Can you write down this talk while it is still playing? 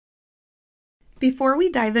Before we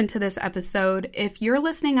dive into this episode, if you're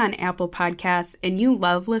listening on Apple Podcasts and you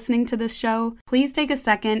love listening to this show, please take a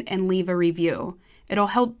second and leave a review. It'll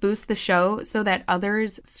help boost the show so that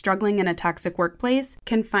others struggling in a toxic workplace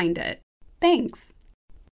can find it. Thanks.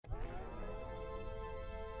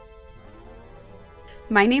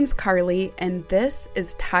 My name's Carly, and this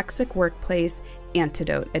is Toxic Workplace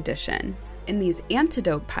Antidote Edition. In these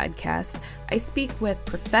Antidote podcasts, I speak with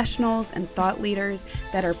professionals and thought leaders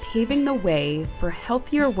that are paving the way for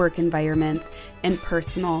healthier work environments and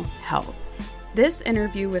personal health. This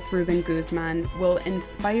interview with Ruben Guzman will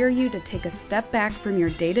inspire you to take a step back from your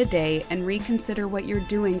day-to-day and reconsider what you're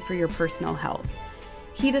doing for your personal health.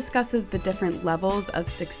 He discusses the different levels of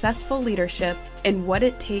successful leadership and what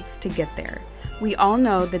it takes to get there. We all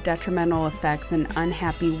know the detrimental effects an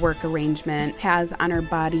unhappy work arrangement has on our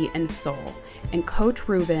body and soul, and Coach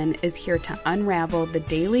Ruben is here to unravel the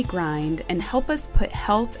daily grind and help us put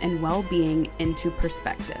health and well-being into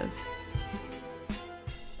perspective.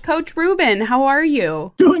 Coach Ruben, how are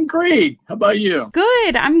you? Doing great. How about you?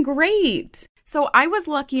 Good, I'm great. So I was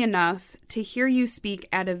lucky enough to hear you speak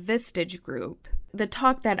at a Vistage group. The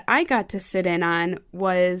talk that I got to sit in on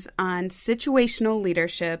was on situational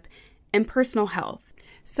leadership and personal health.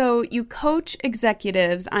 So you coach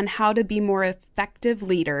executives on how to be more effective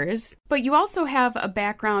leaders, but you also have a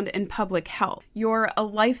background in public health. You're a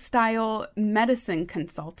lifestyle medicine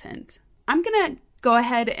consultant. I'm going to go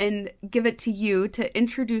ahead and give it to you to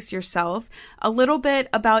introduce yourself, a little bit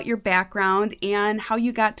about your background and how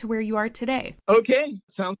you got to where you are today. Okay,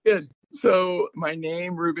 sounds good. So my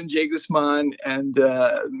name, Ruben J. Guzman, and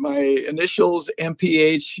my initials,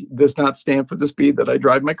 MPH, does not stand for the speed that I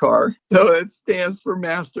drive my car. So it stands for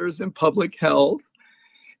Masters in Public Health.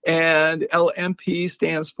 And LMP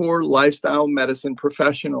stands for Lifestyle Medicine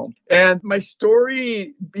Professional. And my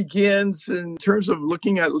story begins in terms of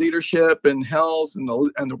looking at leadership and health and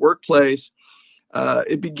the workplace.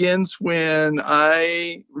 It begins when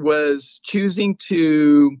I was choosing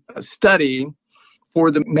to study for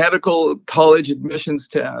the medical college admissions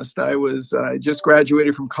test. I just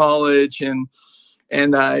graduated from college,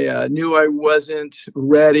 and I knew I wasn't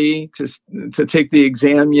ready to take the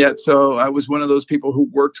exam yet. So I was one of those people who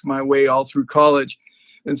worked my way all through college.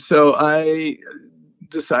 And so I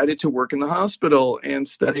decided to work in the hospital and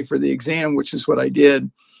study for the exam, which is what I did.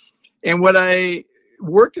 And when I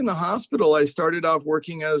worked in the hospital, I started off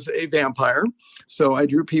working as a vampire. So I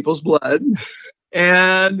drew people's blood.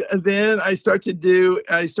 And then I started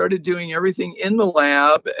doing everything in the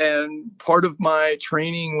lab, and part of my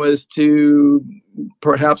training was to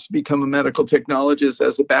perhaps become a medical technologist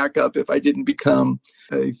as a backup if I didn't become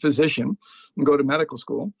a physician and go to medical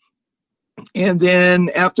school. And then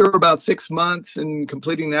after about 6 months and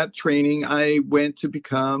completing that training, I went to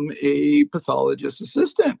become a pathologist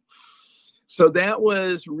assistant. So that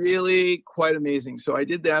was really quite amazing. So I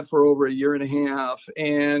did that for over a year and a half,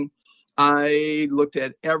 and I looked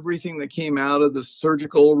at everything that came out of the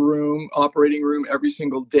surgical room, operating room every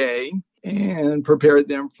single day, and prepared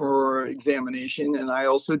them for examination. And I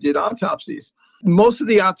also did autopsies. Most of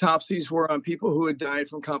the autopsies were on people who had died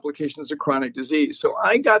from complications of chronic disease. So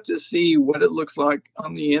I got to see what it looks like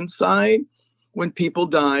on the inside when people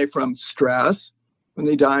die from stress, when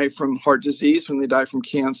they die from heart disease, when they die from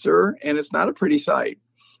cancer. And it's not a pretty sight.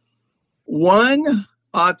 One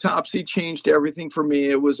autopsy changed everything for me.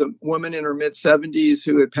 It was a woman in her mid-70s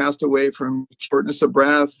who had passed away from shortness of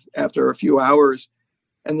breath after a few hours.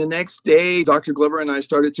 And the next day, Dr. Glover and I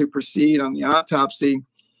started to proceed on the autopsy.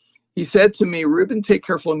 He said to me, "Ruben, take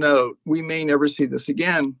careful note. We may never see this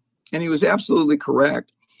again." And he was absolutely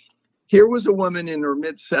correct. Here was a woman in her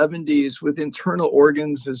mid-70s with internal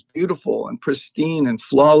organs as beautiful and pristine and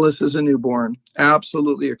flawless as a newborn.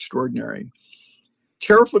 Absolutely extraordinary.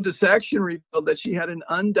 Careful dissection revealed that she had an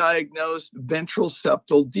undiagnosed ventral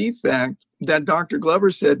septal defect that Dr. Glover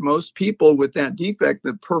said most people with that defect,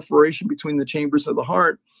 the perforation between the chambers of the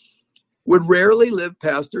heart, would rarely live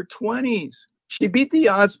past their 20s. She beat the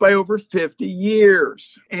odds by over 50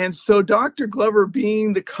 years. And so Dr. Glover,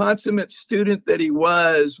 being the consummate student that he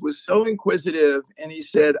was so inquisitive, and he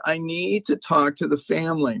said, "I need to talk to the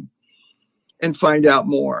family and find out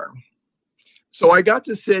more." So I got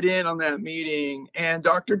to sit in on that meeting, and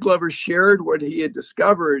Dr. Glover shared what he had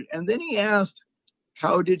discovered. And then he asked,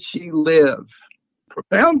 "How did she live?"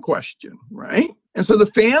 Profound question, right? And so the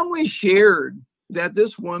family shared that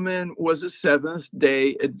this woman was a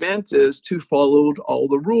Seventh-day Adventist who followed all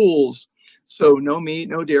the rules. So no meat,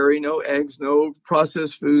 no dairy, no eggs, no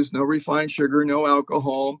processed foods, no refined sugar, no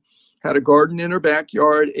alcohol. Had a garden in her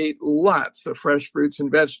backyard, ate lots of fresh fruits and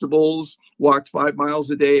vegetables, walked 5 miles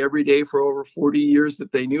a day every day for over 40 years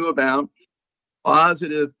that they knew about.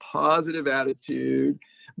 positive attitude,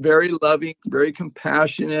 very loving, very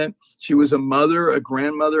compassionate. She was a mother, a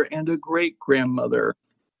grandmother, and a great-grandmother.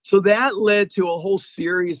 So that led to a whole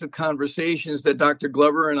series of conversations that Dr.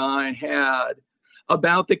 Glover and I had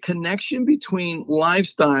about the connection between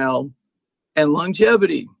lifestyle and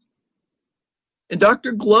longevity. And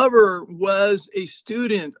Dr. Glover was a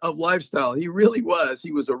student of lifestyle. He really was.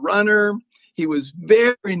 He was a runner. He was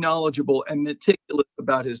very knowledgeable and meticulous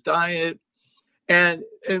about his diet. And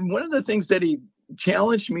one of the things that he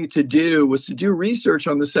challenged me to do was to do research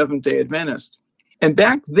on the Seventh-day Adventist. And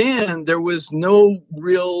back then, there was no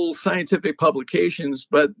real scientific publications,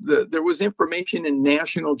 but there was information in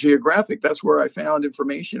National Geographic. That's where I found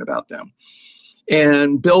information about them.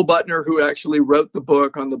 And Bill Butner, who actually wrote the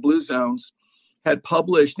book on the Blue Zones, had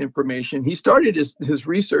published information. He started his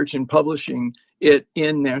research in publishing it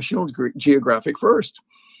in National Geographic first.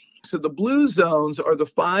 So the Blue Zones are the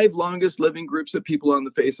 5 longest living groups of people on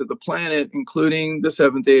the face of the planet, including the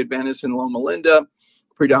Seventh-day Adventists in Loma Linda,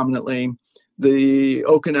 predominantly, the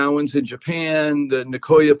Okinawans in Japan, the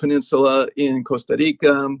Nicoya Peninsula in Costa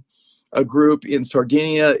Rica, a group in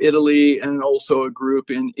Sardinia, Italy, and also a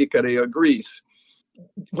group in Ikaria, Greece.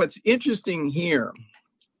 What's interesting here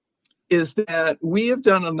is that we have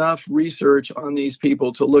done enough research on these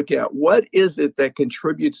people to look at what is it that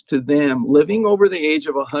contributes to them living over the age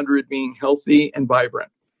of 100 being healthy and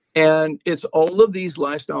vibrant. And it's all of these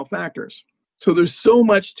lifestyle factors. So there's so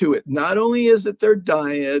much to it. Not only is it their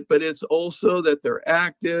diet, but it's also that they're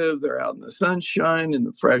active, they're out in the sunshine, in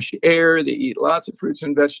the fresh air, they eat lots of fruits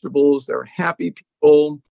and vegetables, they're happy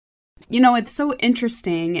people. You know, it's so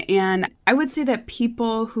interesting, and I would say that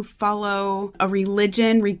people who follow a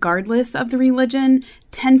religion, regardless of the religion,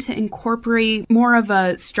 tend to incorporate more of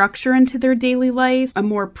a structure into their daily life, a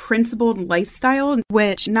more principled lifestyle,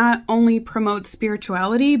 which not only promotes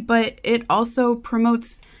spirituality, but it also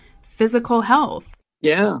promotes physical health.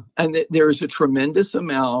 Yeah, and there's a tremendous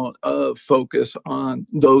amount of focus on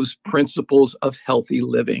those principles of healthy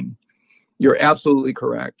living. You're absolutely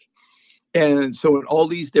correct. And so in all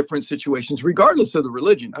these different situations, regardless of the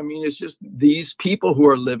religion, I mean, it's just these people who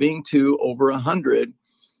are living to over 100,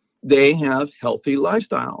 they have healthy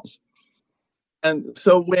lifestyles. And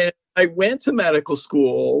so when I went to medical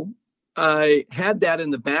school, I had that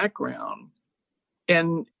in the background.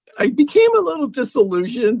 And I became a little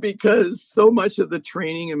disillusioned because so much of the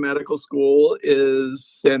training in medical school is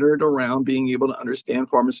centered around being able to understand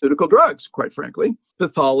pharmaceutical drugs, quite frankly.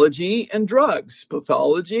 Pathology and drugs,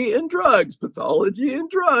 pathology and drugs, pathology and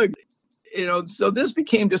drugs. You know, so this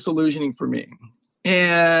became disillusioning for me.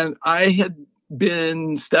 And I had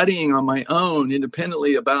been studying on my own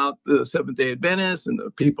independently about the Seventh-day Adventists and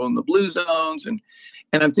the people in the Blue Zones. And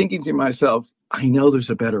I'm thinking to myself, I know there's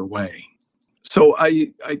a better way. So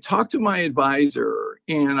I talked to my advisor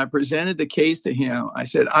and I presented the case to him. I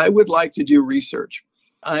said, I would like to do research.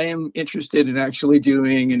 I am interested in actually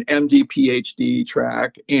doing an MD PhD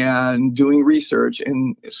track and doing research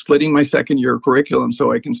and splitting my second year curriculum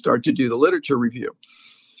so I can start to do the literature review.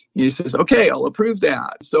 He says, okay, I'll approve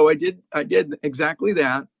that. So I did exactly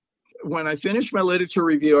that. When I finished my literature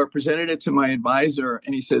review, I presented it to my advisor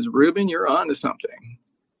and he says, Ruben, you're on to something.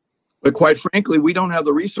 But quite frankly, we don't have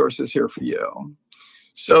the resources here for you.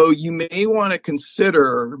 So you may want to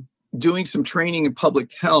consider doing some training in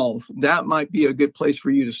public health. That might be a good place for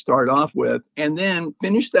you to start off with, and then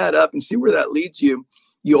finish that up and see where that leads you.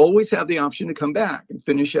 You always have the option to come back and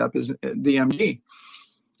finish up as the MD.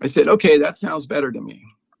 I said, okay, that sounds better to me.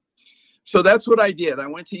 So that's what I did. I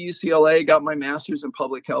went to UCLA, got my master's in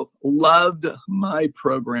public health, loved my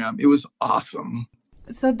program. It was awesome.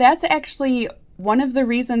 So that's actually one of the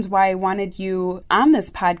reasons why I wanted you on this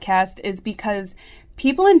podcast is because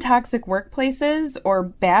people in toxic workplaces or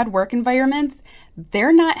bad work environments,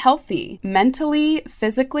 they're not healthy mentally,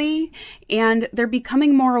 physically, and they're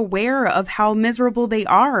becoming more aware of how miserable they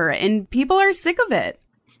are, and people are sick of it.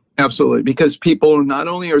 Absolutely, because people not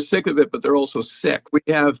only are sick of it, but they're also sick. We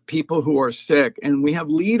have people who are sick, and we have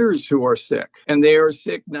leaders who are sick, and they are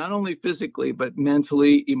sick not only physically, but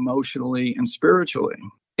mentally, emotionally, and spiritually.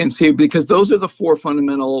 And see, because those are the 4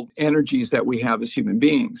 fundamental energies that we have as human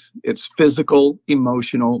beings. It's physical,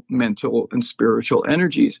 emotional, mental, and spiritual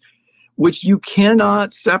energies, which you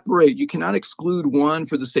cannot separate. You cannot exclude one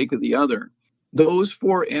for the sake of the other. Those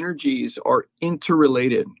 4 energies are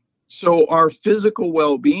interrelated. So our physical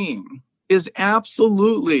well-being is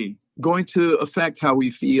absolutely going to affect how we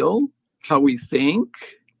feel, how we think,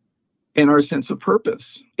 and our sense of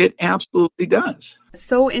purpose. It absolutely does.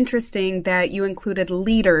 So interesting that you included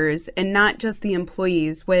leaders and not just the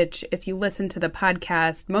employees, which if you listen to the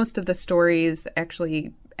podcast, most of the stories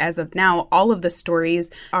actually as of now, all of the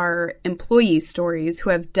stories are employee stories who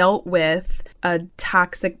have dealt with a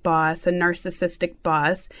toxic boss, a narcissistic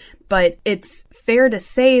boss. But it's fair to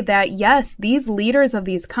say that, yes, these leaders of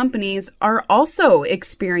these companies are also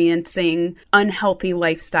experiencing unhealthy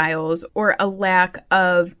lifestyles or a lack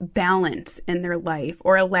of balance in their life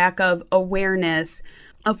or a lack of awareness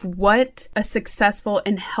of what a successful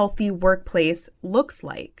and healthy workplace looks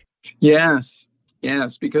like. Yes,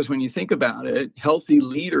 because when you think about it, healthy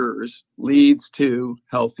leaders leads to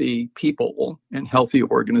healthy people and healthy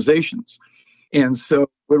organizations. And so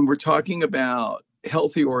when we're talking about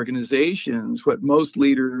healthy organizations, what most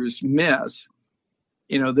leaders miss,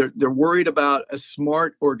 they're worried about a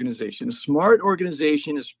smart organization. A smart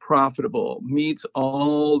organization is profitable, meets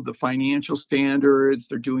all the financial standards.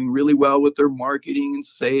 They're doing really well with their marketing and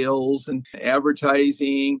sales and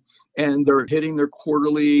advertising, and they're hitting their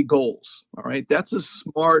quarterly goals. All right. That's a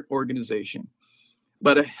smart organization.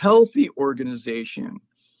 But a healthy organization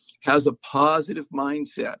has a positive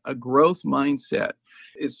mindset, a growth mindset.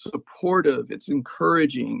 It's supportive, it's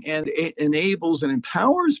encouraging, and it enables and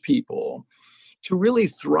empowers people to really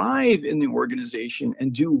thrive in the organization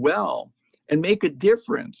and do well and make a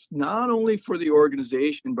difference, not only for the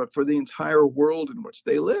organization, but for the entire world in which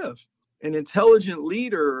they live. An intelligent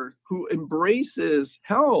leader who embraces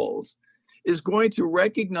health is going to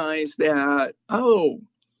recognize that,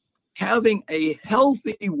 having a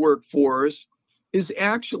healthy workforce is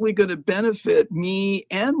actually going to benefit me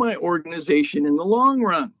and my organization in the long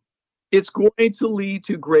run. It's going to lead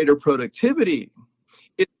to greater productivity.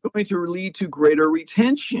 It's going to lead to greater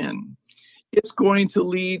retention. It's going to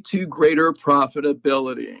lead to greater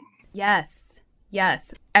profitability. Yes.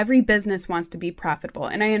 Every business wants to be profitable.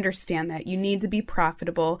 And I understand that you need to be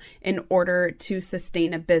profitable in order to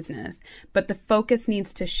sustain a business. But the focus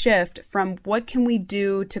needs to shift from what can we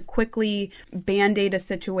do to quickly band-aid a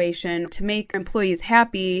situation to make employees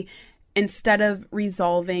happy instead of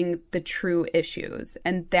resolving the true issues.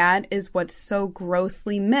 And that is what's so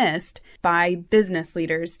grossly missed by business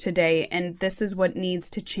leaders today. And this is what needs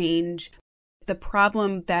to change. The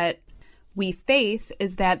problem that we face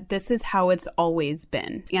is that this is how it's always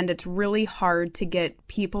been. And it's really hard to get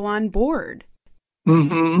people on board.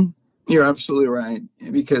 Mm-hmm. You're absolutely right.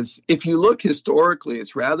 Because if you look historically,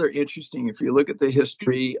 it's rather interesting. If you look at the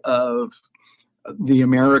history of the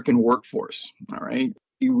American workforce, all right,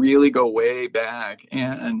 you really go way back.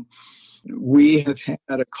 And we have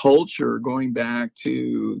had a culture going back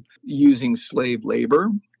to using slave labor,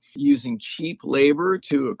 using cheap labor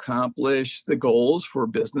to accomplish the goals for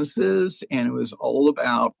businesses. And it was all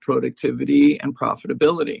about productivity and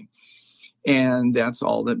profitability. And that's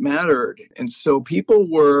all that mattered. And so people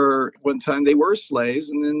were, one time they were slaves.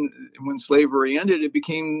 And then when slavery ended, it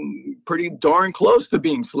became pretty darn close to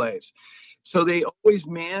being slaves. So they always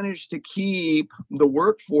managed to keep the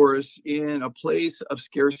workforce in a place of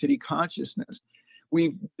scarcity consciousness.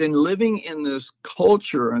 We've been living in this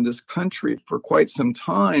culture and this country for quite some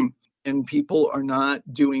time, and people are not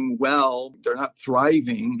doing well. They're not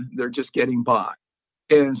thriving. They're just getting by.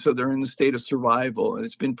 And so they're in the state of survival, and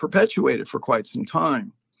it's been perpetuated for quite some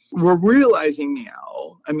time. We're realizing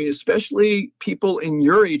now, especially people in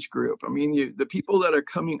your age group, the people that are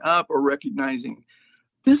coming up are recognizing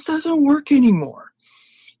this doesn't work anymore.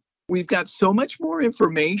 We've got so much more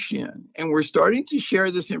information, and we're starting to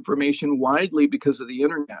share this information widely because of the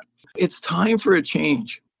internet. It's time for a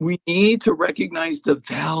change. We need to recognize the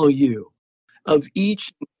value of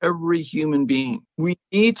each and every human being. We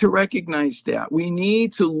need to recognize that. We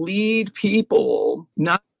need to lead people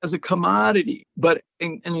not as a commodity, but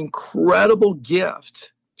an incredible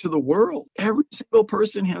gift to the world. Every single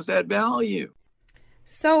person has that value.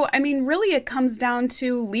 So, really it comes down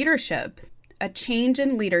to leadership. A change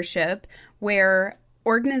in leadership where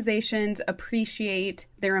organizations appreciate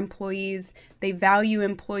their employees, they value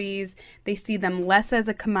employees, they see them less as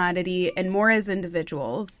a commodity and more as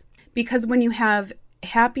individuals. Because when you have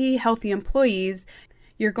happy, healthy employees,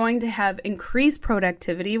 you're going to have increased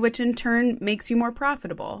productivity, which in turn makes you more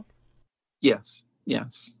profitable. Yes.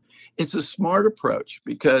 It's a smart approach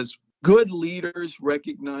because good leaders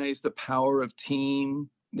recognize the power of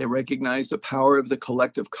team. They recognize the power of the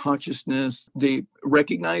collective consciousness. They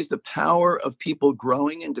recognize the power of people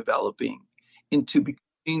growing and developing into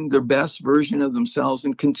becoming their best version of themselves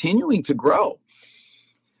and continuing to grow.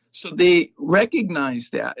 So they recognize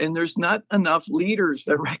that. And there's not enough leaders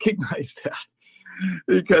that recognize that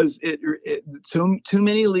because too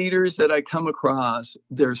many leaders that I come across,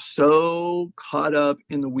 they're so caught up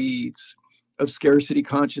in the weeds of scarcity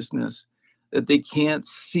consciousness that they can't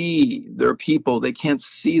see their people. They can't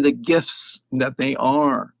see the gifts that they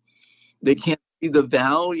are. They can't see the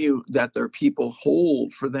value that their people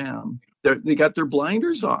hold for them. They got their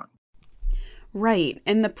blinders on. Right.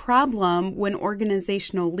 And the problem when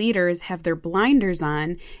organizational leaders have their blinders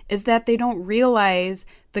on is that they don't realize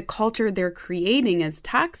the culture they're creating is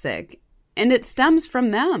toxic, and it stems from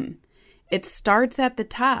them. It starts at the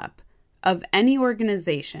top of any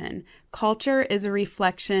organization. Culture is a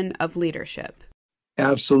reflection of leadership.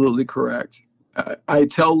 Absolutely correct. I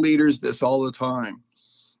tell leaders this all the time.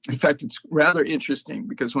 In fact, it's rather interesting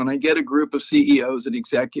because when I get a group of CEOs and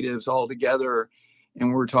executives all together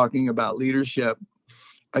and we're talking about leadership,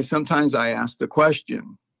 I ask the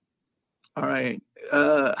question, all right,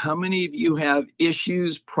 how many of you have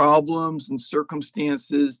issues, problems, and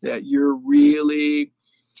circumstances that you're really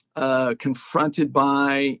confronted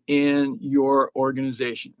by in your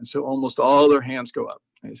organization? And so almost all their hands go up.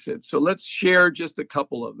 I said, so let's share just a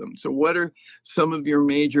couple of them. So what are some of your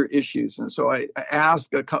major issues? And so I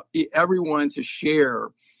ask everyone to share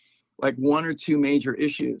like one or two major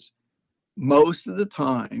issues. Most of the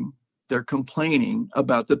time, they're complaining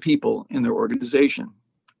about the people in their organization.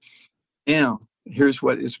 Now, here's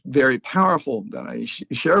what is very powerful that I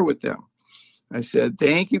share with them. I said,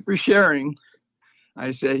 thank you for sharing.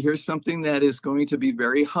 I said, here's something that is going to be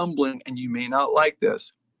very humbling, and you may not like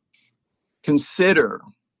this. Consider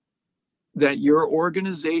that your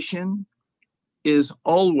organization is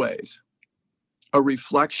always a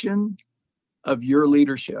reflection of your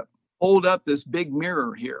leadership. Hold up this big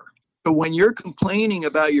mirror here. So when you're complaining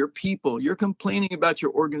about your people, you're complaining about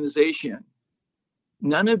your organization,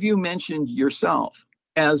 none of you mentioned yourself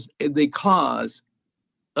as the cause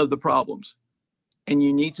of the problems. And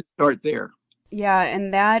you need to start there. Yeah,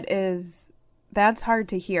 and that's hard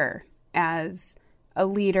to hear as a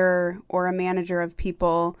leader or a manager of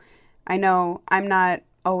people. I know I'm not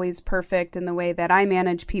always perfect in the way that I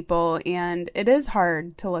manage people, and it is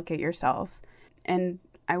hard to look at yourself. And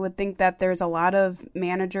I would think that there's a lot of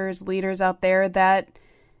managers, leaders out there that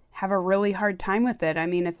have a really hard time with it. I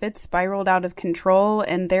mean, if it's spiraled out of control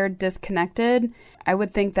and they're disconnected, I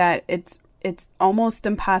would think that it's almost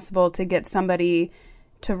impossible to get somebody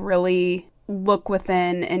to really look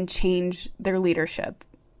within and change their leadership,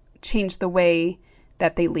 change the way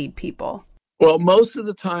that they lead people. Well, most of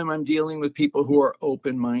the time I'm dealing with people who are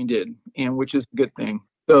open-minded, and which is a good thing.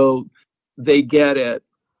 So they get it,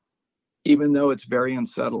 even though it's very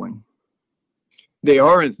unsettling. They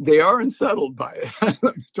are unsettled by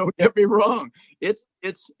it. Don't get me wrong. It's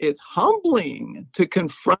humbling to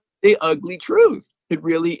confront the ugly truth. It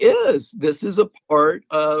really is. This is a part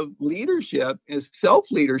of leadership, is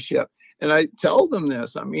self-leadership. And I tell them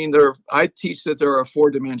this. I mean, I teach that there are 4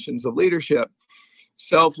 dimensions of leadership.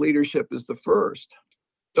 Self-leadership is the first.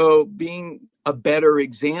 So being a better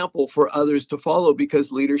example for others to follow,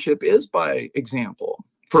 because leadership is by example,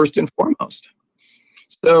 first and foremost.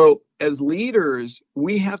 So as leaders,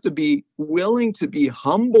 we have to be willing to be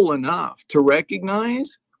humble enough to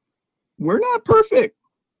recognize we're not perfect.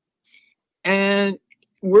 And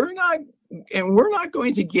we're not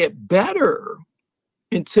going to get better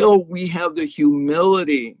until we have the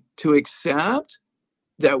humility to accept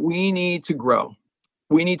that we need to grow.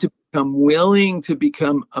 We need to become willing to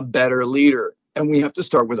become a better leader, and we have to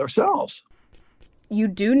start with ourselves. You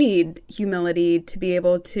do need humility to be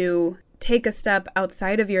able to take a step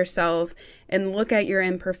outside of yourself and look at your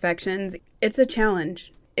imperfections. It's a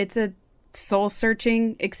challenge. It's a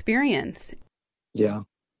soul-searching experience. Yeah.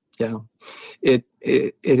 It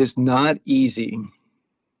is not easy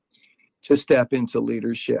to step into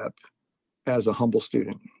leadership as a humble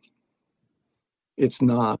student. It's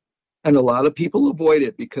not. And a lot of people avoid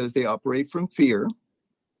it because they operate from fear.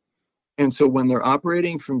 And so when they're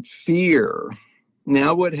operating from fear,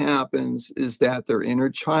 now what happens is that their inner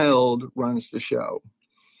child runs the show.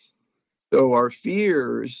 So our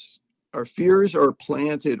fears are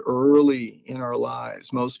planted early in our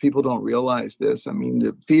lives. Most people don't realize this. I mean,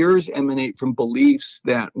 the fears emanate from beliefs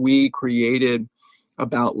that we created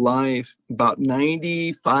about life, about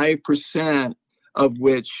 95% of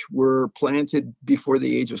which were planted before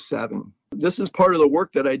the age of 7. This is part of the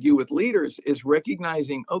work that I do with leaders, is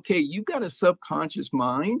recognizing, okay, you've got a subconscious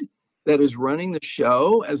mind that is running the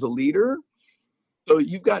show as a leader. So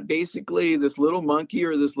you've got basically this little monkey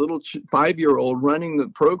or this little 5-year-old running the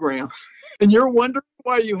program, and you're wondering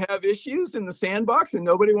why you have issues in the sandbox and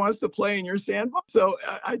nobody wants to play in your sandbox. So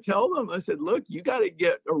I tell them, I said, look, you got to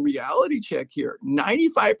get a reality check here.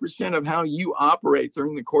 95% of how you operate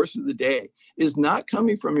during the course of the day is not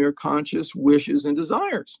coming from your conscious wishes and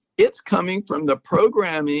desires. It's coming from the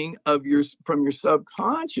programming from your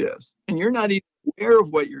subconscious, and you're not even aware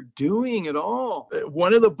of what you're doing at all.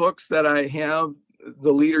 One of the books that I have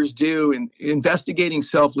the leaders do in investigating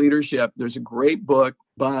self-leadership. There's a great book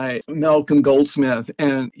by Malcolm Goldsmith,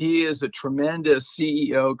 and he is a tremendous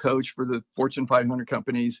CEO coach for the Fortune 500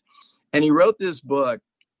 companies. And he wrote this book,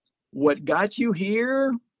 What Got You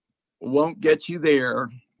Here Won't Get You There.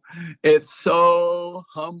 It's so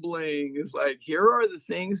humbling. It's like, here are the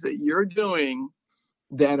things that you're doing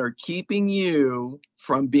that are keeping you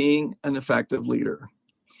from being an effective leader.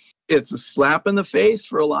 It's a slap in the face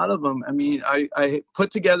for a lot of them. I mean, I put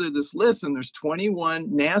together this list, and there's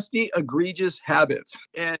 21 nasty, egregious habits,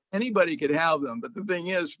 and anybody could have them. But the thing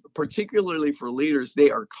is, particularly for leaders, they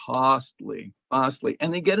are costly,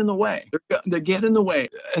 and they get in the way. They get in the way,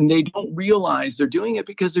 and they don't realize they're doing it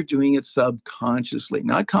because they're doing it subconsciously,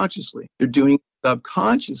 not consciously. They're doing it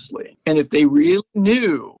subconsciously. And if they really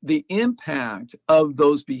knew the impact of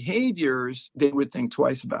those behaviors, they would think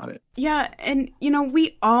twice about it. Yeah. And,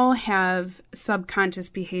 we all have subconscious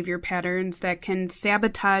behavior patterns that can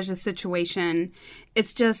sabotage a situation.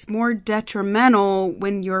 It's just more detrimental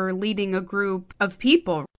when you're leading a group of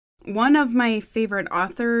people. One of my favorite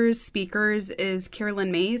authors, speakers, is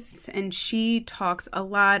Carolyn Myss, and she talks a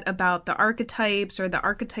lot about the archetypes or the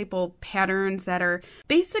archetypal patterns that are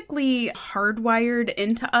basically hardwired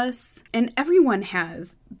into us. And everyone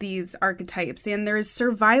has these archetypes, and there's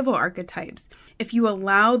survival archetypes. If you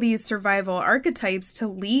allow these survival archetypes to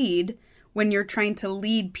lead when you're trying to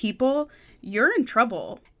lead people, you're in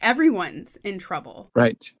trouble. Everyone's in trouble.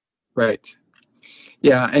 Right.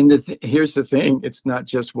 Yeah, and here's the thing: it's not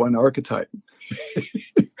just one archetype.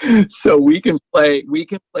 So we can play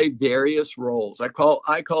various roles. I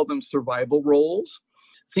call them survival roles.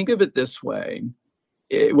 Think of it this way: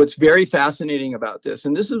 what's very fascinating about this,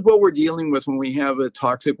 and this is what we're dealing with when we have a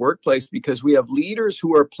toxic workplace, because we have leaders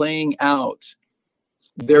who are playing out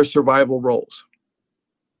their survival roles.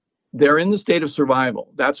 They're in the state of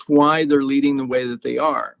survival. That's why they're leading the way that they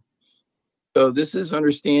are. So this is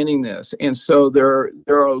understanding this. And so there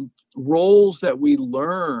are roles that we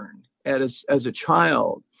learn as a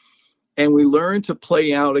child, and we learn to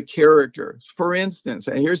play out a character. For instance,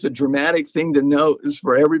 and here's a dramatic thing to note is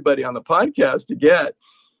for everybody on the podcast to get,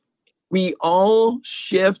 we all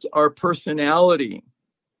shift our personality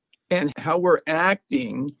and how we're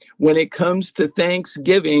acting when it comes to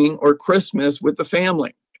Thanksgiving or Christmas with the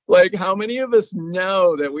family. Like, how many of us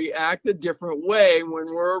know that we act a different way when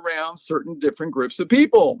we're around certain different groups of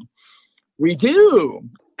people? We do.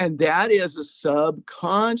 And that is a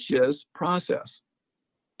subconscious process.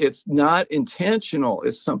 It's not intentional.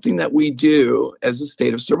 It's something that we do as a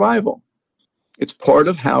state of survival. It's part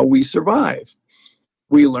of how we survive.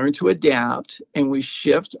 We learn to adapt, and we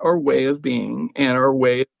shift our way of being and our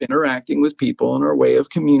way of interacting with people and our way of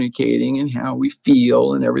communicating and how we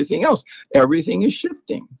feel and everything else. Everything is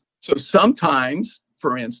shifting. So sometimes,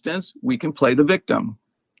 for instance, we can play the victim,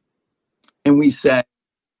 and we say,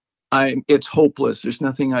 it's hopeless. There's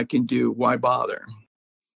nothing I can do. Why bother?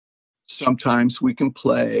 Sometimes we can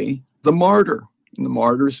play the martyr, and the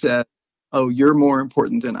martyr said, oh, you're more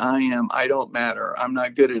important than I am. I don't matter. I'm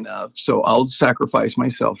not good enough. So I'll sacrifice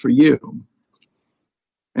myself for you.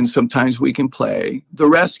 And sometimes we can play the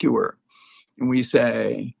rescuer, and we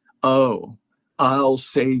say, oh, I'll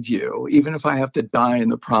save you, even if I have to die in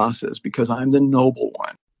the process, because I'm the noble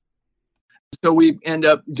one. So we end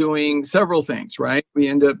up doing several things, right? We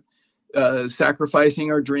end up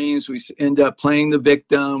sacrificing our dreams. We end up playing the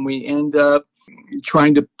victim. We end up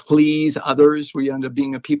trying to please others. We end up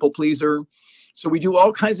being a people pleaser. So we do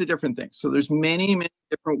all kinds of different things. So there's many, many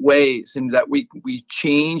different ways in that we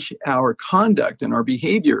change our conduct and our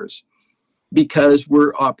behaviors because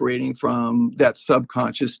we're operating from that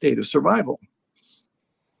subconscious state of survival.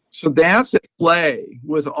 So that's at play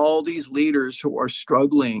with all these leaders who are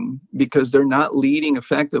struggling because they're not leading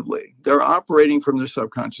effectively. They're operating from their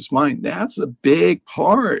subconscious mind. That's a big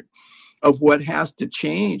part of what has to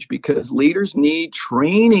change, because leaders need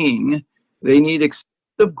training. They need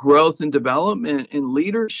extensive growth and development in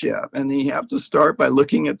leadership, and they have to start by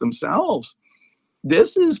looking at themselves.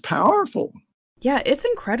 This is powerful. Yeah, it's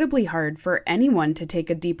incredibly hard for anyone to take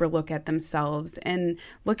a deeper look at themselves and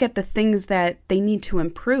look at the things that they need to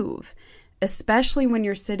improve, especially when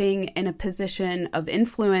you're sitting in a position of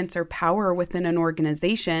influence or power within an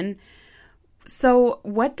organization. So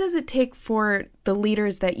what does it take for the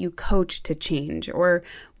leaders that you coach to change? Or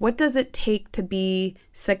what does it take to be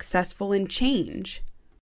successful in change?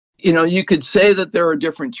 You know, you could say that there are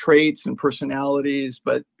different traits and personalities,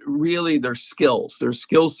 but really they're skills, they're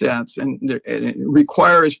skill sets, and it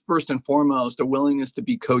requires first and foremost a willingness to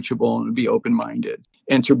be coachable and to be open-minded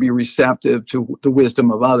and to be receptive to the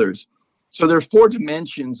wisdom of others. So there are 4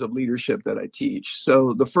 dimensions of leadership that I teach.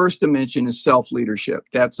 So the first dimension is self-leadership.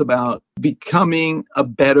 That's about becoming a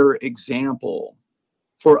better example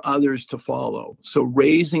for others to follow. So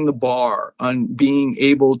raising the bar on being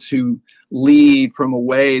able to lead from a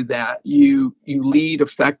way that you lead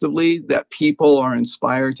effectively, that people are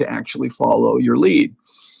inspired to actually follow your lead.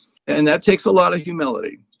 And that takes a lot of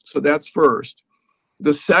humility. So that's first.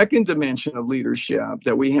 The second dimension of leadership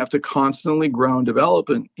that we have to constantly grow and develop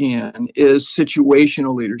in is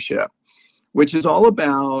situational leadership, which is all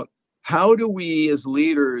about how do we as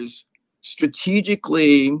leaders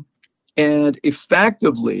strategically and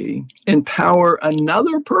effectively empower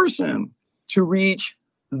another person to reach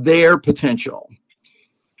their potential.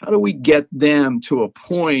 How do we get them to a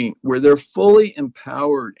point where they're fully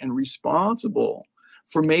empowered and responsible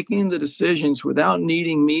for making the decisions without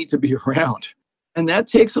needing me to be around? And that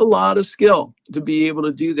takes a lot of skill to be able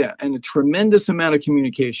to do that, and a tremendous amount of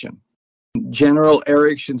communication. General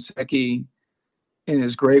Eric Shinseki, in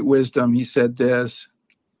his great wisdom, he said this: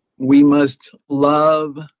 we must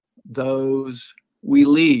love those we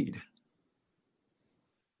lead.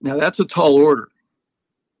 Now, that's a tall order.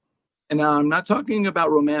 And now I'm not talking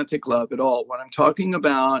about romantic love at all. What I'm talking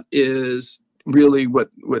about is really what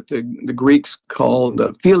the Greeks called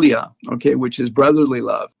philia, okay, which is brotherly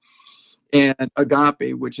love, and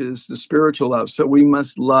agape, which is the spiritual love. So we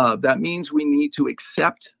must love. That means we need to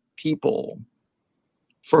accept people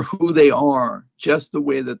for who they are, just the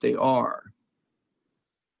way that they are.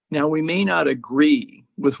 Now, we may not agree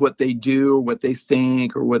with what they do, or what they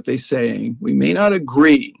think, or what they say. We may not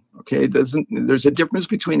agree, okay? There's a difference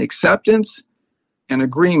between acceptance and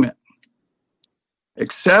agreement.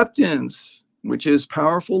 Acceptance, which is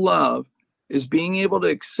powerful love, is being able to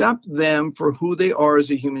accept them for who they are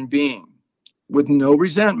as a human being, with no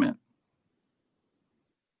resentment.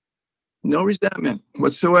 No resentment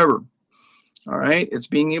whatsoever. All right? It's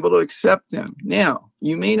being able to accept them. Now,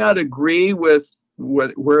 you may not agree with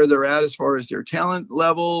where they're at as far as their talent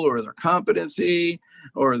level or their competency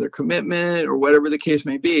or their commitment or whatever the case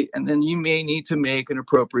may be. And then you may need to make an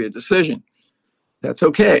appropriate decision. That's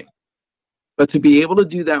okay. But to be able to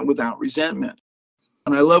do that without resentment.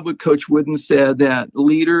 And I love what Coach Wooden said, that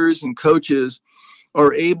leaders and coaches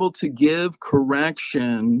are able to give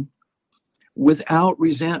correction without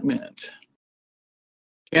resentment.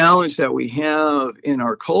 The challenge that we have in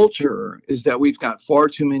our culture is that we've got far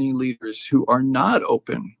too many leaders who are not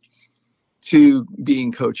open to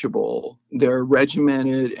being coachable. They're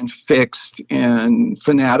regimented and fixed and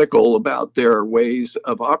fanatical about their ways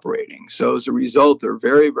of operating. So as a result, they're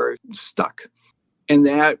very, very stuck. And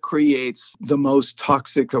that creates the most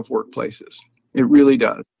toxic of workplaces. It really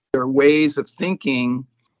does. Their ways of thinking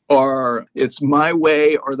are, it's my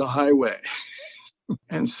way or the highway.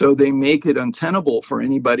 And so they make it untenable for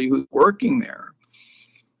anybody who's working there.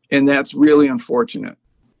 And that's really unfortunate.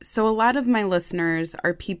 So a lot of my listeners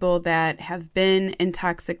are people that have been in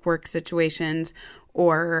toxic work situations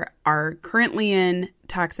or are currently in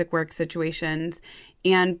toxic work situations,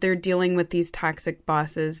 and they're dealing with these toxic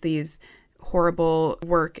bosses, these horrible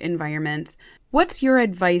work environments. What's your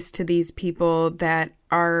advice to these people that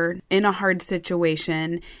are in a hard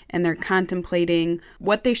situation and they're contemplating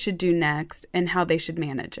what they should do next and how they should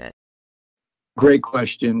manage it? Great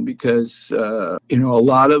question, because, a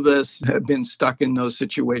lot of us have been stuck in those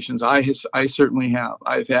situations. I certainly have.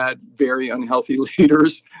 I've had very unhealthy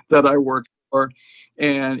leaders that I worked for,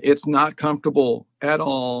 and it's not comfortable at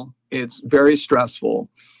all. It's very stressful.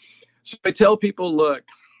 So I tell people, look,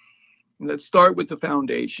 let's start with the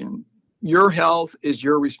foundation. Your health is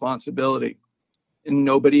your responsibility and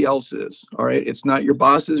nobody else's. All right. It's not your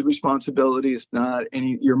boss's responsibility. It's not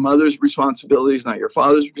your mother's responsibility. It's not your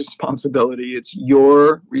father's responsibility. It's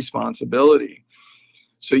your responsibility.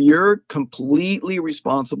 So you're completely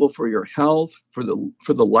responsible for your health, for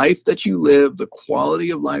the life that you live, the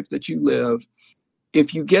quality of life that you live.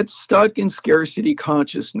 If you get stuck in scarcity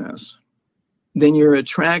consciousness, then you're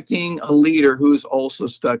attracting a leader who's also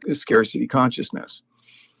stuck in scarcity consciousness.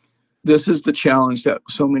 This is the challenge that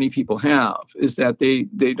so many people have, is that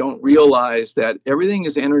they don't realize that everything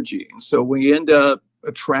is energy. And so we end up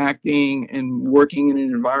attracting and working in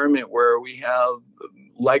an environment where we have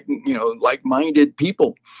like-minded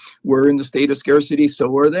people. We're in the state of scarcity,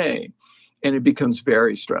 so are they. And it becomes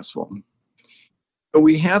very stressful. So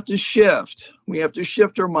we have to shift. We have to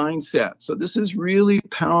shift our mindset. So this is really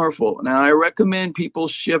powerful. Now, I recommend people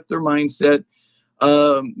shift their mindset.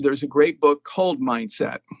 There's a great book called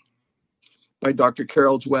Mindset by Dr.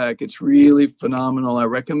 Carol Dweck. It's really phenomenal. I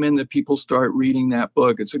recommend that people start reading that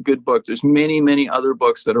book. It's a good book. There's many, many other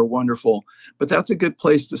books that are wonderful, but that's a good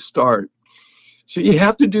place to start. So you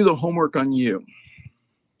have to do the homework on you.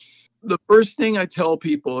 The first thing I tell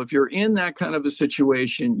people, if you're in that kind of a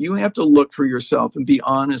situation, you have to look for yourself and be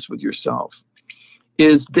honest with yourself.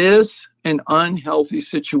 Is this an unhealthy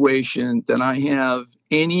situation that I have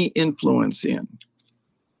any influence in?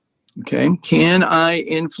 Okay. Can I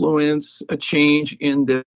influence a change in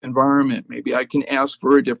the environment? Maybe I can ask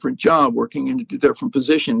for a different job, working in a different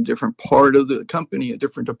position, different part of the company, a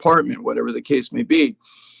different department, whatever the case may be.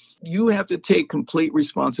 You have to take complete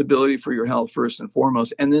responsibility for your health first and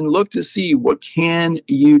foremost, and then look to see what can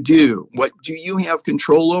you do? What do you have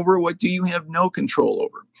control over? What do you have no control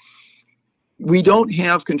over? We don't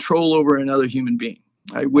have control over another human being.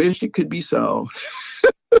 I wish it could be so.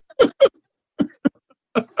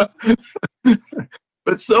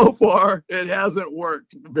 But so far, it hasn't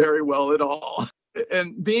worked very well at all.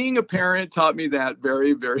 And being a parent taught me that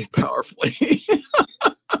very, very powerfully.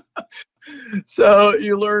 So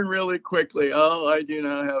you learn really quickly, oh, I do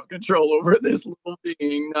not have control over this little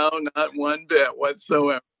being. No, not one bit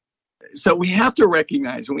whatsoever. So we have to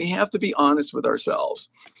recognize, and we have to be honest with ourselves.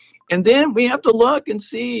 And then we have to look and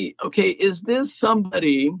see, okay, is this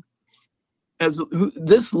somebody,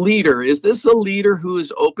 this leader, is this a leader who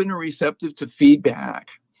is open and receptive to feedback?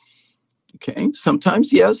 Okay,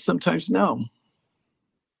 sometimes yes, sometimes no.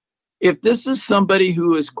 If this is somebody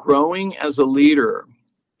who is growing as a leader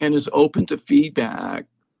and is open to feedback,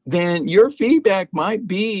 then your feedback might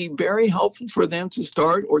be very helpful for them to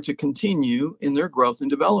start or to continue in their growth and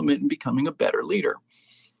development and becoming a better leader.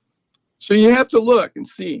 So you have to look and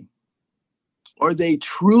see, are they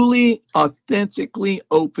truly, authentically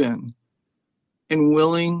open and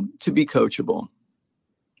willing to be coachable?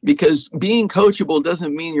 Because being coachable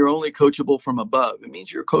doesn't mean you're only coachable from above. It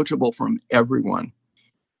means you're coachable from everyone.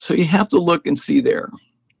 So you have to look and see there.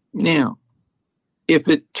 Now, if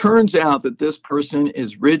it turns out that this person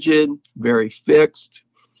is rigid, very fixed,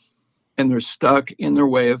 and they're stuck in their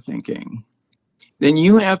way of thinking, then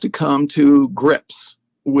you have to come to grips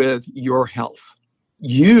with your health.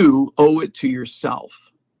 You owe it to yourself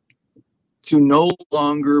to no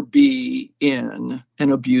longer be in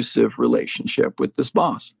an abusive relationship with this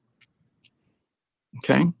boss.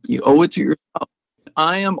 Okay? You owe it to yourself.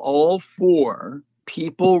 I am all for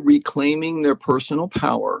people reclaiming their personal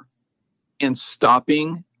power and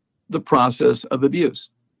stopping the process of abuse.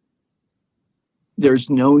 There's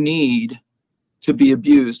no need to be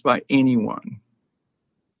abused by anyone.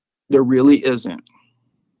 There really isn't.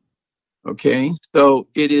 Okay? So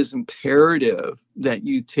it is imperative that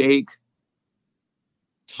you take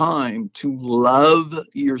time to love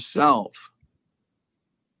yourself,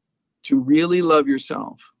 to really love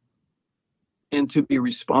yourself, and to be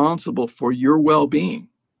responsible for your well-being.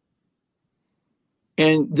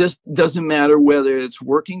 And this doesn't matter whether it's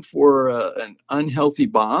working for an unhealthy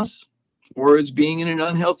boss or it's being in an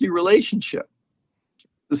unhealthy relationship.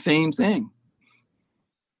 The same thing.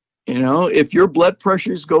 You know, if your blood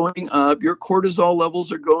pressure is going up, your cortisol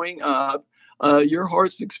levels are going up, your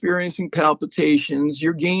heart's experiencing palpitations,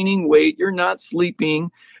 you're gaining weight, you're not sleeping,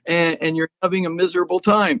 and you're having a miserable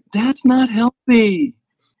time, that's not healthy.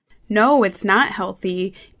 No, it's not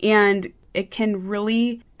healthy, and it can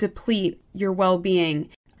really deplete your well-being.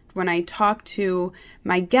 When I talk to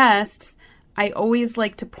my guests, I always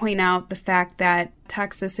like to point out the fact that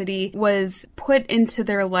toxicity was put into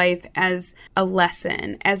their life as a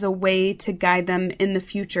lesson, as a way to guide them in the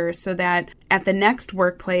future so that at the next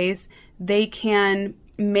workplace, they can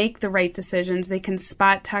make the right decisions. They can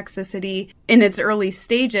spot toxicity in its early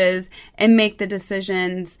stages and make the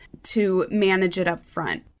decisions to manage it up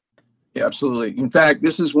front. Yeah, absolutely. In fact,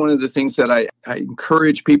 this is one of the things that I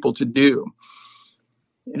encourage people to do.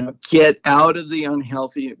 You know, get out of the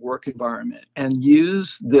unhealthy work environment and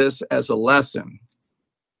use this as a lesson.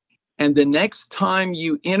 And the next time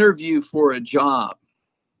you interview for a job,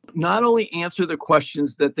 not only answer the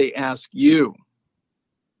questions that they ask you,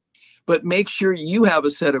 but make sure you have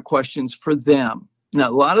a set of questions for them. Now,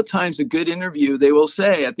 a lot of times a good interview, they will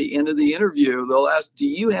say at the end of the interview, they'll ask, do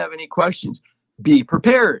you have any questions? Be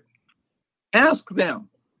prepared. Ask them,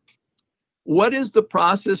 what is the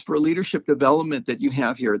process for leadership development that you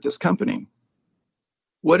have here at this company?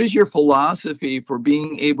 What is your philosophy for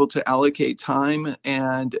being able to allocate time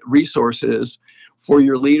and resources for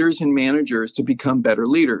your leaders and managers to become better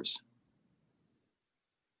leaders?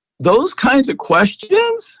 Those kinds of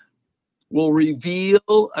questions will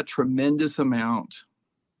reveal a tremendous amount.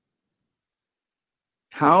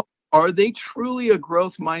 How are they truly a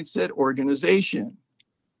growth mindset organization?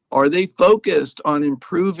 Are they focused on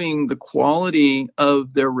improving the quality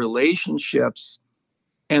of their relationships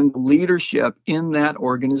and leadership in that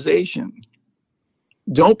organization?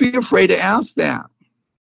 Don't be afraid to ask that.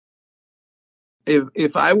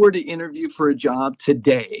 If I were to interview for a job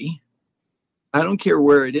today, I don't care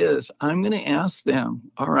where it is, I'm going to ask them,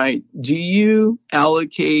 all right, do you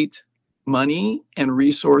allocate money and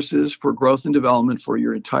resources for growth and development for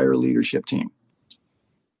your entire leadership team,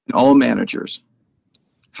 all managers?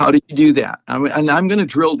 How do you do that? And I'm going to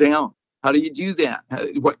drill down. How do you do that?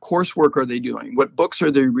 What coursework are they doing? What books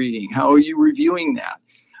are they reading? How are you reviewing that?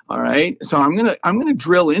 All right. So I'm going to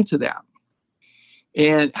drill into that.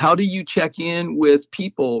 And how do you check in with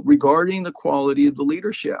people regarding the quality of the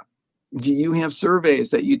leadership? Do you have surveys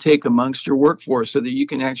that you take amongst your workforce so that you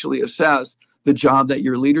can actually assess the job that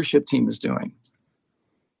your leadership team is doing?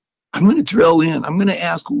 I'm going to drill in. I'm going to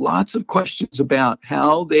ask lots of questions about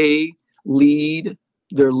how they lead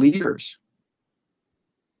their leaders,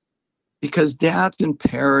 because that's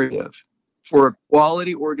imperative for a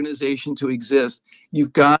quality organization to exist.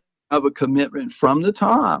 You've got to have a commitment from the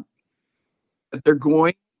top that they're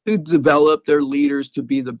going to develop their leaders to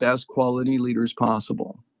be the best quality leaders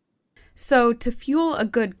possible. So to fuel a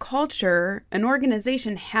good culture, an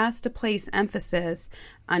organization has to place emphasis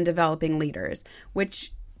on developing leaders,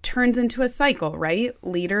 which turns into a cycle, right?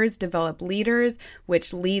 Leaders develop leaders,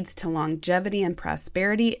 which leads to longevity and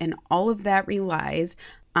prosperity, and all of that relies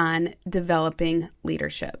on developing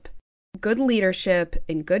leadership. Good leadership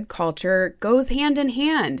and good culture goes hand in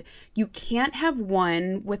hand. You can't have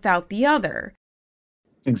one without the other.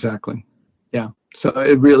 Exactly. Yeah. So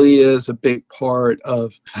it really is a big part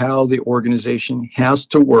of how the organization has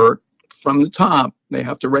to work from the top. They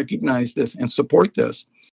have to recognize this and support this.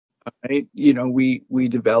 Right? You know, we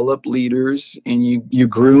develop leaders, and you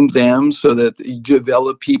groom them so that you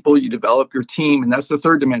develop people, you develop your team. And that's the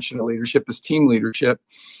third dimension of leadership, is team leadership,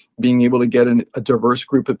 being able to get a diverse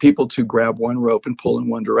group of people to grab one rope and pull in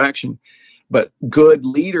one direction. But good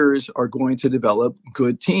leaders are going to develop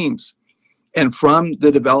good teams. And from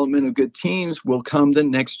the development of good teams will come the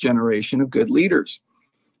next generation of good leaders.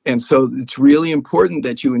 And so it's really important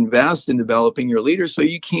that you invest in developing your leaders so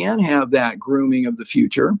you can have that grooming of the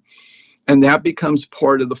future. And that becomes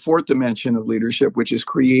part of the fourth dimension of leadership, which is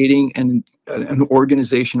creating an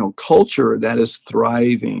organizational culture that is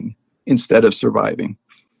thriving instead of surviving.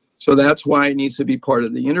 So that's why it needs to be part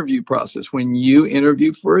of the interview process. When you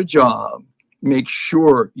interview for a job, make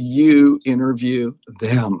sure you interview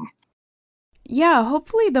them. Yeah,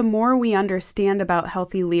 hopefully the more we understand about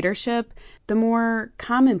healthy leadership, the more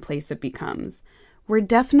commonplace it becomes. We're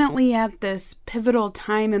definitely at this pivotal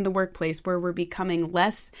time in the workplace where we're becoming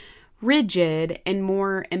less rigid and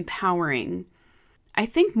more empowering. I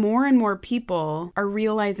think more and more people are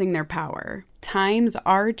realizing their power. Times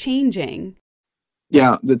are changing.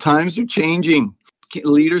 Yeah, the times are changing.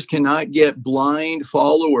 Leaders cannot get blind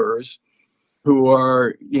followers who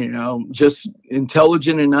are, just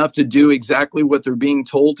intelligent enough to do exactly what they're being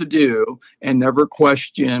told to do and never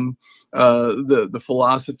question the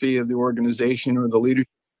philosophy of the organization or the leadership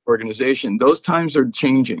organization. Those times are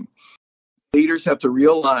changing. Leaders have to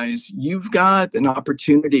realize you've got an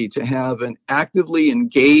opportunity to have an actively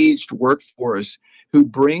engaged workforce who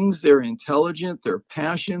brings their intelligence, their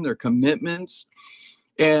passion, their commitments,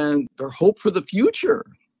 and their hope for the future.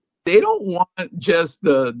 They don't want just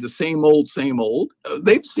the same old, same old.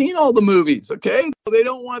 They've seen all the movies, okay? They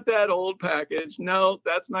don't want that old package. No,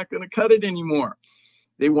 that's not going to cut it anymore.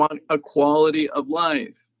 They want a quality of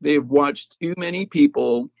life. They've watched too many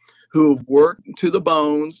people who've worked to the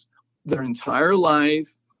bones their entire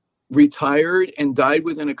life, retired, and died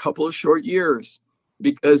within a couple of short years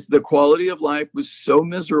because the quality of life was so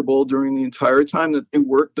miserable during the entire time that they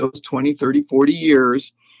worked those 20, 30, 40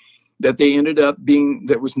 years that they ended up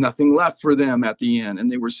there was nothing left for them at the end. And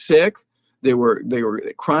they were sick, they were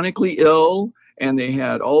chronically ill, and they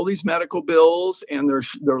had all these medical bills, and their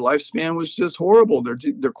lifespan was just horrible.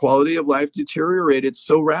 Their quality of life deteriorated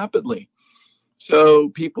so rapidly. So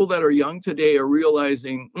people that are young today are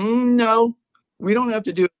realizing, no, we don't have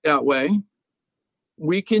to do it that way.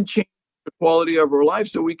 We can change the quality of our life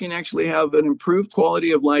so we can actually have an improved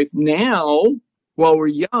quality of life now while we're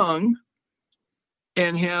young,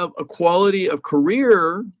 and have a quality of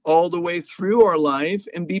career all the way through our life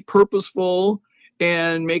and be purposeful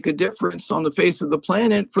and make a difference on the face of the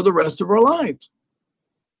planet for the rest of our lives.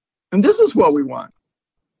 And this is what we want.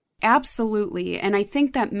 Absolutely. And I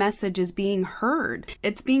think that message is being heard.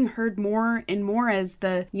 It's being heard more and more as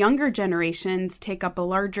the younger generations take up a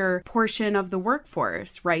larger portion of the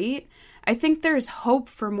workforce, right? I think there's hope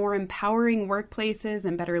for more empowering workplaces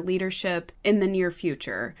and better leadership in the near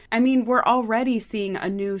future. I mean, we're already seeing a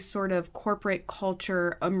new sort of corporate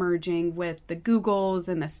culture emerging with the Googles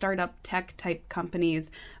and the startup tech type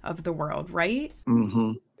companies of the world, right?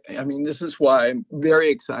 Mm-hmm. I mean, this is why I'm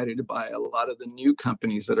very excited by a lot of the new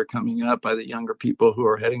companies that are coming up by the younger people who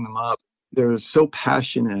are heading them up. They're so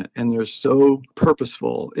passionate and they're so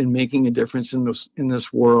purposeful in making a difference in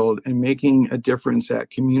this world and making a difference at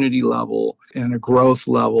community level and a growth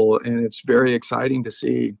level. And it's very exciting to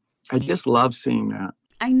see. I just love seeing that.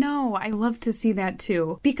 I know. I love to see that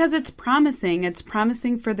too, because it's promising. It's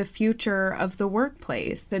promising for the future of the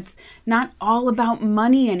workplace. It's not all about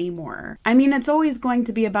money anymore. I mean, it's always going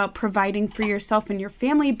to be about providing for yourself and your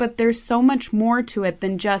family, but there's so much more to it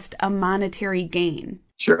than just a monetary gain.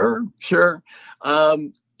 Sure.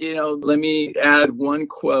 Let me add one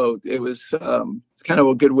quote. It was it's kind of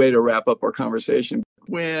a good way to wrap up our conversation.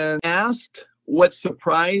 When asked what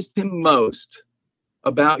surprised him most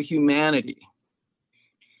about humanity,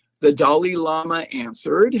 the Dalai Lama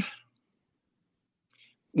answered,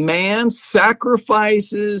 "Man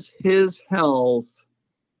sacrifices his health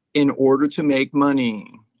in order to make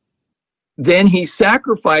money. Then he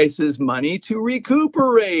sacrifices money to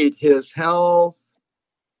recuperate his health.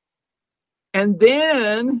 And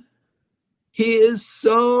then he is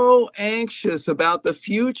so anxious about the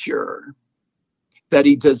future that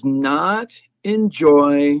he does not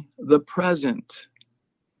enjoy the present.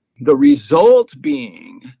 The result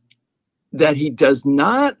being that he does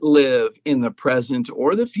not live in the present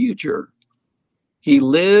or the future. He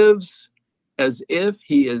lives as if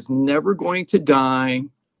he is never going to die,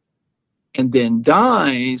 and then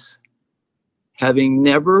dies having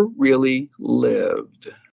never really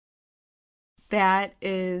lived." That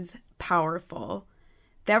is powerful.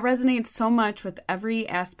 That resonates so much with every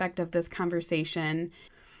aspect of this conversation.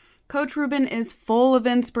 Coach Ruben is full of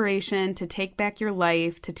inspiration to take back your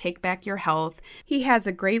life, to take back your health. He has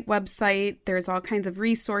a great website. There's all kinds of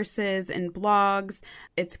resources and blogs.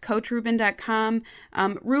 It's coachruben.com.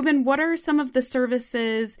 Ruben, what are some of the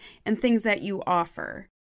services and things that you offer?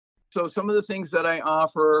 So some of the things that I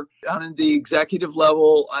offer on the executive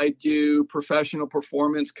level, I do professional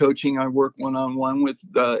performance coaching. I work one-on-one with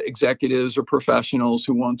executives or professionals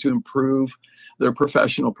who want to improve their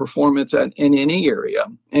professional performance in any area,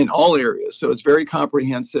 in all areas. So it's very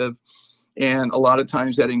comprehensive. And a lot of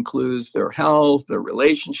times that includes their health, their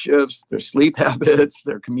relationships, their sleep habits,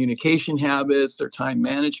 their communication habits, their time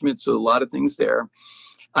management. So a lot of things there.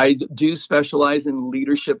 I do specialize in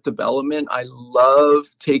leadership development. I love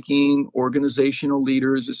taking organizational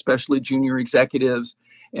leaders, especially junior executives,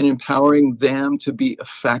 and empowering them to be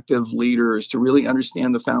effective leaders, to really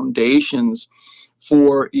understand the foundations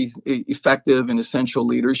for effective and essential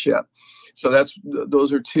leadership. So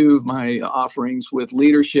those are two of my offerings with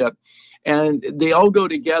leadership. And they all go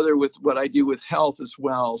together with what I do with health as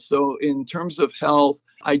well. So in terms of health,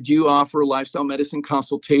 I do offer lifestyle medicine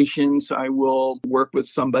consultations. I will work with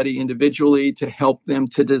somebody individually to help them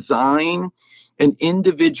to design an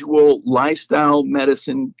individual lifestyle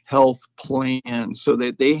medicine health plan so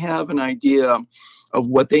that they have an idea of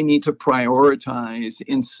what they need to prioritize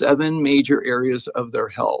in 7 major areas of their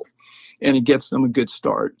health. And it gets them a good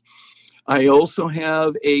start. I also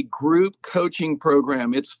have a group coaching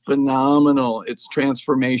program. It's phenomenal. It's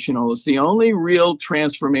transformational. It's the only real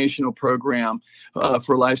transformational program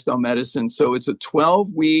for lifestyle medicine. So it's a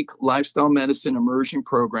 12-week lifestyle medicine immersion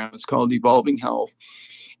program. It's called Evolving Health.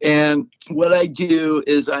 And what I do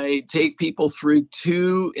is I take people through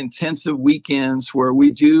 2 intensive weekends where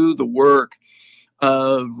we do the work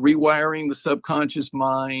of rewiring the subconscious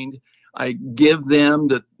mind. I give them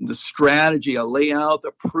the strategy. I lay out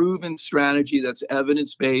the proven strategy that's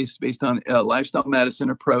evidence-based, based on a lifestyle medicine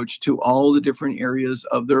approach to all the different areas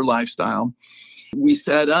of their lifestyle. We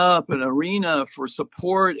set up an arena for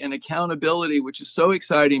support and accountability, which is so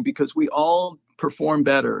exciting because we all perform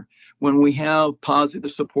better when we have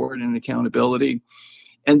positive support and accountability.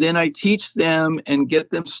 And then I teach them and get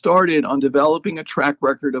them started on developing a track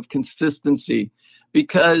record of consistency.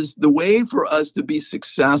 Because the way for us to be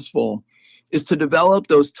successful is to develop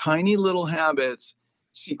those tiny little habits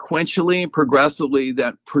sequentially and progressively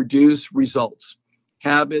that produce results.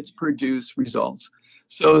 Habits produce results.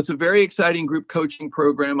 So it's a very exciting group coaching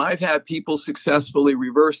program. I've had people successfully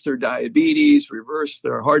reverse their diabetes, reverse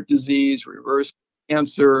their heart disease, reverse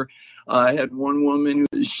cancer. I had one woman,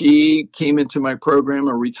 she came into my program,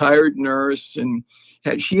 a retired nurse, and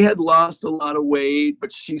she had lost a lot of weight,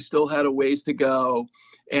 but she still had a ways to go.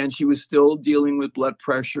 And she was still dealing with blood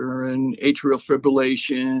pressure and atrial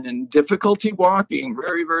fibrillation and difficulty walking,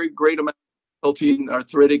 very, very great amount of difficulty in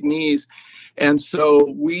arthritic knees. And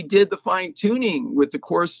so we did the fine tuning with the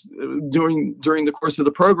course during the course of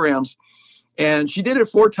the programs. And she did it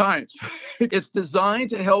 4 times. It's designed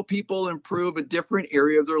to help people improve a different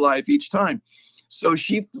area of their life each time. So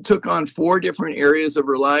she took on 4 different areas of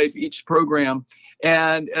her life, each program.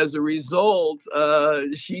 And as a result,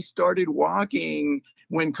 she started walking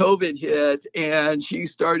when COVID hit, and she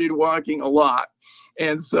started walking a lot.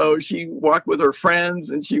 And so she walked with her friends,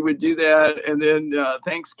 and she would do that. And then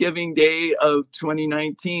Thanksgiving Day of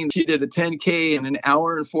 2019, she did a 10K in 1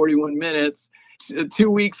 hour and 41 minutes. 2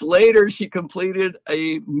 weeks later, she completed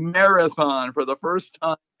a marathon for the first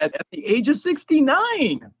time at the age of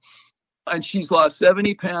 69. And she's lost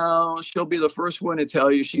 70 pounds. She'll be the first one to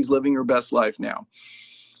tell you she's living her best life now.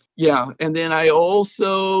 Yeah. And then I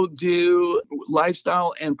also do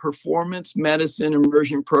lifestyle and performance medicine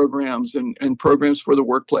immersion programs and programs for the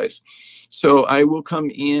workplace. So I will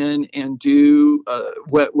come in and do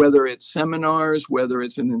whether it's seminars, whether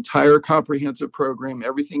it's an entire comprehensive program,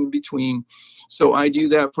 everything in between. So I do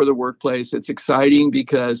that for the workplace. It's exciting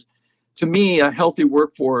because to me, a healthy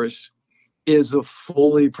workforce is a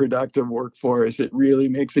fully productive workforce. It really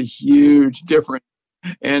makes a huge difference.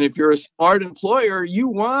 And if you're a smart employer, you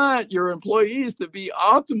want your employees to be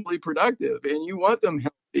optimally productive, and you want them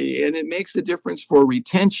healthy. And it makes a difference for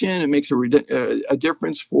retention. It makes a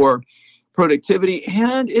difference for productivity,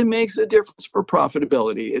 and it makes a difference for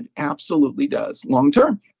profitability. It absolutely does long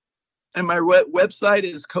term. And my website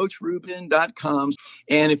is coachruben.com.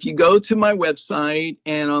 And if you go to my website,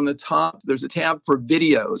 and on the top, there's a tab for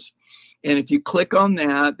videos. And if you click on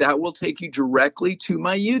that, that will take you directly to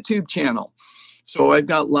my YouTube channel. So I've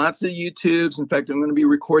got lots of YouTubes. In fact, I'm going to be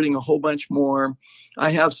recording a whole bunch more.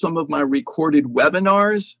 I have some of my recorded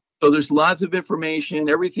webinars. So there's lots of information,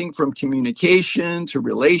 everything from communication to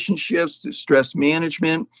relationships to stress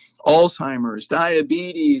management, Alzheimer's,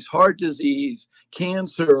 diabetes, heart disease,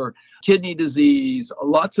 cancer, kidney disease,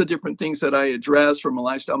 lots of different things that I address from a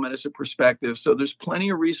lifestyle medicine perspective. So there's plenty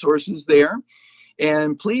of resources there.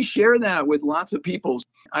 And please share that with lots of people.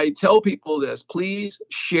 I tell people this, please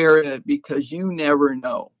share it, because you never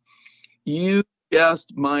know. You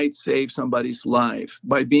just might save somebody's life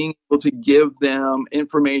by being able to give them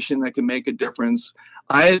information that can make a difference.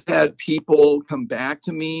 I've had people come back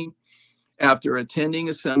to me after attending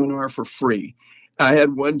a seminar for free. I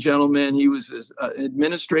had one gentleman, he was an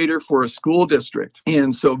administrator for a school district.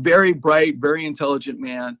 And so very bright, very intelligent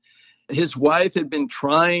man. His wife had been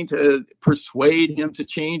trying to persuade him to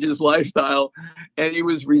change his lifestyle, and he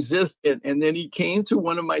was resistant. And then he came to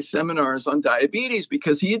one of my seminars on diabetes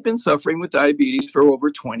because he had been suffering with diabetes for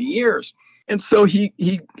over 20 years. And so he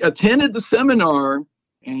attended the seminar,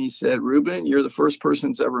 and he said, "Ruben, you're the first person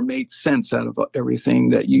that's ever made sense out of everything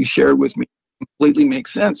that you shared with me. It completely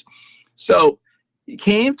makes sense." So he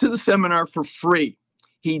came to the seminar for free.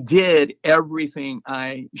 He did everything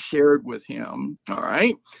I shared with him. All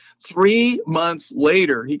right. 3 months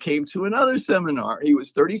later, he came to another seminar. He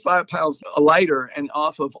was 35 pounds lighter and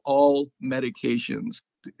off of all medications.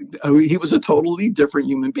 He was a totally different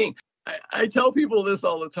human being. I tell people this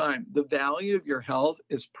all the time. The value of your health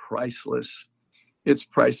is priceless. It's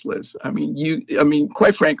priceless. I mean,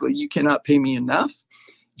 quite frankly, you cannot pay me enough.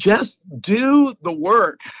 Just do the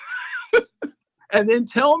work. And then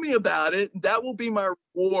tell me about it. That will be my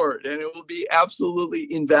reward, and it will be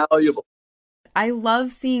absolutely invaluable. I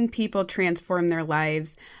love seeing people transform their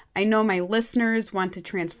lives. I know my listeners want to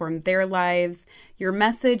transform their lives. Your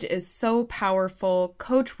message is so powerful.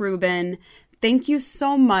 Coach Ruben, thank you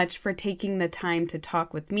so much for taking the time to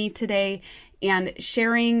talk with me today and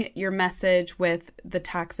sharing your message with the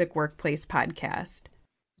Toxic Workplace podcast.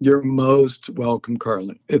 You're most welcome,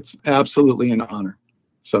 Carlin. It's absolutely an honor.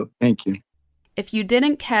 So thank you. If you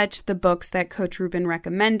didn't catch the books that Coach Ruben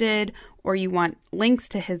recommended, or you want links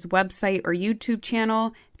to his website or YouTube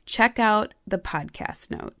channel, check out the podcast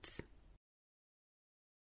notes.